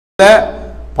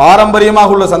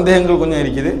பாரம்பரியமாக உள்ள சந்தேகங்கள் கொஞ்சம்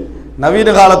இருக்குது, நவீன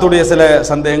காலத்துடைய சில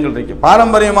சந்தேகங்கள் இருக்கு.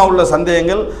 பாரம்பரியமாக உள்ள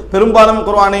சந்தேகங்கள் பெரும்பாலும்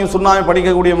குர்ஆனையும் சுன்னாவையும்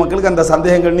படிக்கக்கூடிய மக்களுக்கு அந்த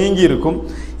சந்தேகங்கள் நீங்கி இருக்கும்.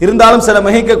 இருந்தாலும் சில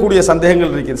மிகைக்கக்கூடிய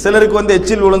சந்தேகங்கள் இருக்குது. சிலருக்கு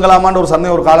எச்சில் விழுங்கலாமான்னு ஒரு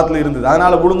சந்தேகம் ஒரு காலத்தில் இருந்தது.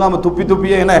 அதனால விழுங்காம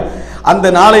துப்பியே என்ன அந்த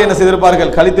நாளை என்ன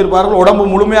செய்திருப்பார்கள், கழித்திருப்பார்கள். உடம்பு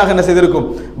முழுமையாக என்ன செய்திருக்கும்,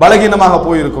 பலகீனமாக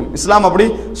போயிருக்கும். இஸ்லாம் அப்படி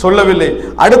சொல்லவில்லை.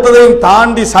 அடுத்ததையும்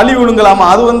தாண்டி சளி விழுங்கலாமா,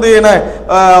 அது என்ன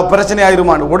பிரச்சனை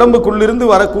ஆயிருமான். உடம்புக்குள்ளிருந்து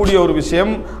வரக்கூடிய ஒரு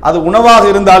விஷயம் அது உணவாக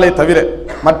இருந்தாலே தவிர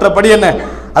மற்றபடி என்ன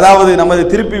அதாவது நமது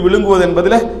திருப்பி விழுங்குவது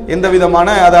என்பதில் எந்த விதமான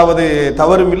அதாவது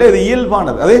தவறும் இல்லை. இது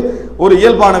இயல்பானது, அது ஒரு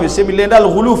இயல்பான விஷயம். இல்லை என்றால்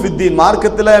ஹுலு ஃபித்தீன்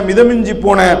மார்க்கத்தில் மிதமிஞ்சி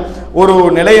போன ஒரு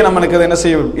நிலையை நமக்கு அதை என்ன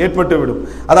செய்யும்,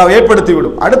 ஏற்படுத்தி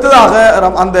விடும். அடுத்ததாக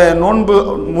அந்த நோன்பு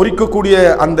முறிக்கக்கூடிய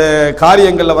அந்த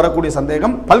காரியங்களில் வரக்கூடிய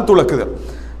சந்தேகம் பல் துலக்குதல்.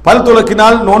 பல்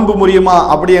துலக்கினால் நோன்பு முறியுமா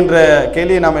அப்படி என்ற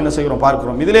கேள்வியை நாம் என்ன செய்கிறோம்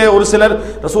பார்க்கிறோம். இதிலே ஒரு சிலர்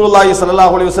ரசூலுல்லாஹி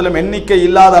ஸல்லல்லாஹு அலைஹி வஸல்லம் எண்ணிக்கை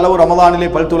இல்லாத அளவு ரமலானிலே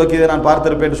பல் துலக்கியதை நான்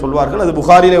பார்த்திருப்பேன் என்று சொல்வார்கள். அது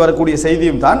புகாரிலே வரக்கூடிய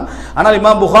செய்தியும் தான். ஆனால்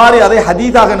இமாம் புகாரி அதை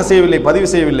ஹதீஸாக என்ன செய்யவில்லை, பதிவு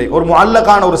செய்யவில்லை. ஒரு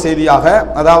முஅல்லகான ஒரு செய்தியாக,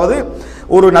 அதாவது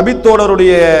ஒரு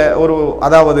நபித்தோழருடைய ஒரு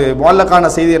அதாவது முஅல்லகான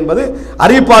செய்தி என்பது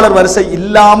அறிவிப்பாளர் வரிசை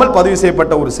இல்லாமல் பதிவு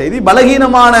செய்யப்பட்ட ஒரு செய்தி.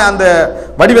 பலகீனமான அந்த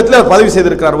வடிவத்தில் பதிவு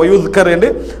செய்திருக்கிறார். வயுத்கர் என்று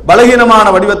பலகீனமான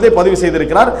வடிவத்திலே பதிவு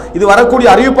செய்திருக்கிறார். இது வரக்கூடிய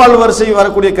அறிவிப்பாளர் வரிசை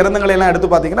வரக்கூடிய கிரந்தங்களை எல்லாம் எடுத்து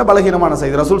பார்த்தீங்கன்னா பலகீனமான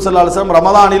செய்தி. ரசூல் ஸல்லல்லாஹு அலைஹி வஸல்லம்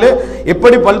ரமலானிலே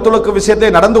எப்படி பல் துலக்கு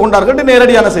விஷயத்தை நடந்து கொண்டார்கள் என்று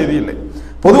நேரடியான செய்தி இல்லை.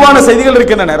 பொதுவான செய்திகள்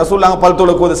இருக்கின்றன. ரசூலுல்லாஹ் பல்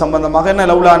துலக்குவது சம்பந்தமாக என்ன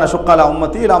லவுலான ஷுக்கலா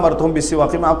உம்மத்தி இலாமர்தும்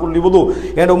பிஸ்ஸிவாகி மாகுல் லிவுது,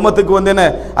 என் உம்மத்துக்கு என்ன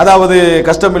அதாவது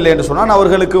கஷ்டம் இல்லை என்று சொன்னால்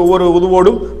அவர்களுக்கு ஒவ்வொரு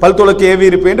உதுவோடும் பல் துலக்கு ஏவி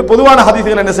இருப்பேன் என்று பொதுவான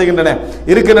ஹதீஸ்கள் என்ன செய்கின்றன,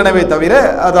 இருக்கின்றனவே தவிர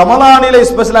ரமலானிலே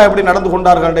ஸ்பெஷலாக எப்படி நடந்து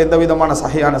கொண்டார்கள் என்ற எந்த விதமான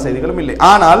சஹீஹான செய்திகளும் இல்லை.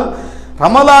 ஆனால்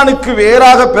ரமலானுக்கு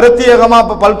வேறாக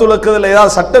பிரத்யேகமாக பல் துலக்குதல்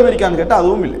ஏதாவது சட்டம் இருக்கான்னு கேட்டால்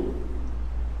அதுவும் இல்லை.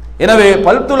 எனவே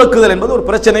பல் துலக்குதல் என்பது ஒரு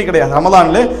பிரச்சனை கிடையாது.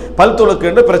 ரமலானிலே பல் துலக்கு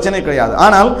என்று பிரச்சனை கிடையாது.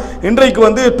 ஆனால்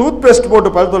இன்றைக்கு டூத் பேஸ்ட் போட்டு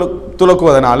பல்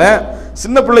துலக்குவதனால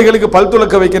சின்ன பிள்ளைகளுக்கு பல்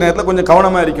துலக்க வைக்கிற நேரத்தில் கொஞ்சம்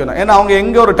கவனமாக இருக்கணும். ஏன்னா அவங்க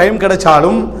எங்கே ஒரு டைம்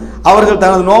கிடைச்சாலும் அவர்கள்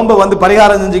தனது நோன்பை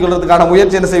பரிகாரம் செஞ்சு கொள்றதுக்கான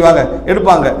முயற்சி என்ன செய்வாங்க,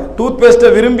 எடுப்பாங்க. டூத்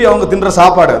பேஸ்ட்டை விரும்பி அவங்க தின்ற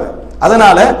சாப்பாடு அது.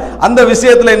 அதனால அந்த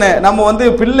விஷயத்துல என்ன நம்ம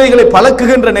பிள்ளைகளை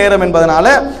பழக்குகின்ற நேரம் என்பதனால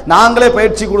நாங்களே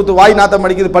பயிற்சி கொடுத்து வாய் நாத்தம்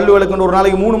அடிக்குது பல்லு விளக்குன்னு ஒரு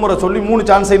நாளைக்கு 3 முறை சொல்லி 3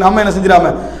 சான்ஸை நாம என்ன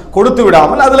செஞ்சிடாம கொடுத்து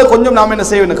விடாமல் அதுல கொஞ்சம் நாம என்ன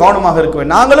செய்ய வேண்டும், கவனமாக இருக்க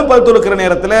வேண்டும். நாங்களும் பல் துலக்கிற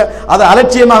நேரத்தில் அதை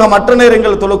அலட்சியமாக மற்ற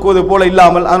நேரங்கள் துலக்குவது போல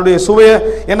இல்லாமல் அதனுடைய சுவையை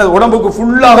என்ன உடம்புக்கு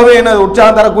ஃபுல்லாகவே என்ன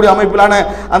உற்சாகம் தரக்கூடிய அமைப்பிலான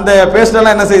அந்த பேஸ்ட்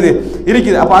எல்லாம் என்ன செய்யுது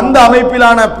இருக்குது. அப்ப அந்த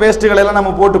அமைப்பிலான பேஸ்ட்டுகளை எல்லாம்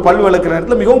நம்ம போட்டு பல் விளக்குற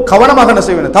நேரத்தில் மிகவும் கவனமாக என்ன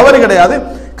செய்ய வேண்டும், தவறு கிடையாது,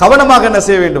 கவனமாக என்ன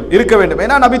செய்ய வேண்டும், இருக்க வேண்டும்.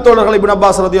 ஏன்னா நபித்தோழர்கள் இப்னு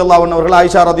அப்பாஸ் ரலியல்லாஹு அன்ஹு அவர்கள்,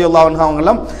 ஆயிஷா ரலியல்லாஹு அன்ஹா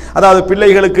அவங்கெல்லாம் அதாவது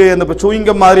பிள்ளைகளுக்கு அந்த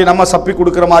சூயிங்கம் மாதிரி நம்ம சப்பி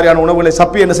கொடுக்கிற மாதிரியான உணவுகளை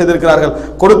சப்பி என்ன செய்திருக்கிறார்கள்,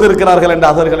 கொடுத்திருக்கிறார்கள் என்ற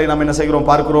அசர்களை நம்ம என்ன செய்கிறோம்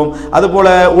பார்க்கிறோம். அதுபோல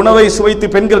உணவை சுவைத்து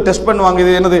பெண்கள் டெஸ்ட் பண்ணுவாங்க,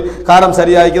 இது என்னது காரம்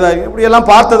சரியா இருக்குதா, இப்படி எல்லாம்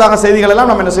பார்த்ததாக செய்திகள் எல்லாம்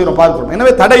நம்ம என்ன செய்கிறோம் பார்க்கிறோம்.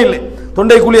 எனவே தடை இல்லை,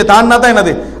 தொண்டைக்குழியை தாண்டினா தான்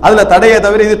என்னது அதுல தடையை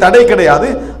தவிர இது தடை கிடையாது.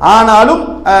 ஆனாலும்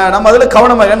நம்ம அதுல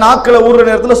கவனமாக நாக்கில் ஊறுற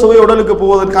நேரத்தில் சுவை உடலுக்கு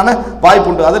போவதற்கான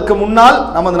வாய்ப்புண்டு. அதற்கு முன்னால்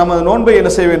நமது நோன்பை என்ன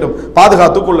செய்ய வேண்டும்,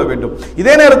 பாதுகாத்துக் கொள்ள வேண்டும்.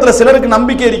 இதே நேரத்தில் சிலருக்கு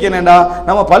நம்பிக்கை இருக்கேன்டா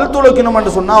நம்ம பல் துலக்கணும்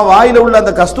என்று சொன்னா வாயில உள்ள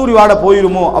அந்த கஸ்தூரி வாட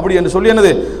போயிருமோ அப்படி என்று சொல்லி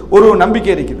என்னது ஒரு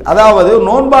நம்பிக்கை இருக்குது. அதாவது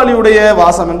நோன்பாளியுடைய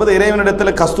வாசம் என்பது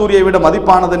இறைவனிடத்தில் கஸ்தூரியை விட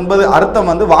மதிப்பானது என்பது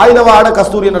அர்த்தம் வாயில வாட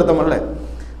கஸ்தூரியின் அர்த்தம் அல்ல.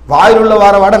 வாயில் உள்ள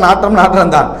வாட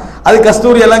நாற்றம் தான், அது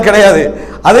கஸ்தூரி எல்லாம் கிடையாது,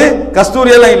 அது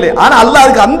கஸ்தூரி எல்லாம் இல்லை. ஆனா அல்லாஹ்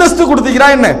அதுக்கு அந்தஸ்து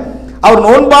கொடுத்துக்கிறான். என்ன அவர்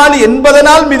நோன்பாளி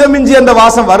என்பதனால் மிதமிஞ்சி அந்த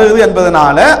வாசம் வருது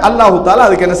என்பதனால அல்லாஹு தஆலா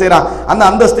அதுக்கு என்ன செய்யறான், அந்த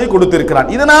அந்தஸ்தை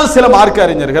கொடுத்திருக்கிறான். இதனால் சில மார்க்க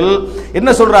அறிஞர்கள் என்ன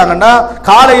சொல்றாங்கன்னா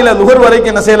காலையில லுஹர்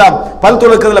வரைக்கும் என்ன செய்யலாம், பல்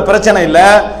துலக்குறதுல பிரச்சனை இல்லை,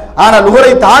 ஆனா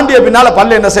லுஹரை தாண்டிய பின்னால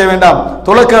பல்ல என்ன செய்ய வேண்டாம்,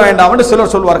 துலக்க வேண்டாம் என்று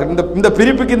சிலர் சொல்வார்கள். இந்த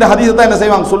பிரிப்புக்கு இந்த ஹதீஸ் தான் என்ன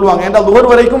செய்வாங்க சொல்லுவாங்க. என்றால்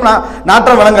லுஹர் வரைக்கும்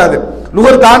நாற்றம் விளங்காது,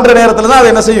 லுஹர் தாண்டுற நேரத்தில் தான் அது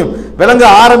என்ன செய்யும், விளங்க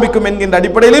ஆரம்பிக்கும் என்கின்ற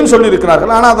அடிப்படையிலையும் சொல்லி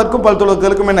இருக்கிறார்கள். ஆனால் அதற்கும் பல்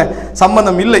துலக்குதலுக்கும் என்ன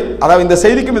சம்பந்தம் இல்லை. அதாவது இந்த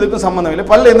செய்திக்கும் இதுக்கும் சம்பந்தம் இல்லை.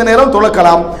 பல் எந்த நேரம்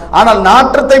துலக்கலாம். ஆனால்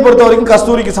நாற்றத்தை பொறுத்த வரைக்கும்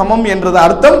கஸ்தூரிக்கு சமம் என்றது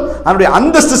அர்த்தம், அதனுடைய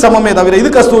அந்தஸ்து சமமே தவிர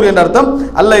இது கஸ்தூரி என்ற அர்த்தம்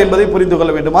அல்ல என்பதை புரிந்து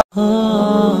கொள்ள வேண்டும்.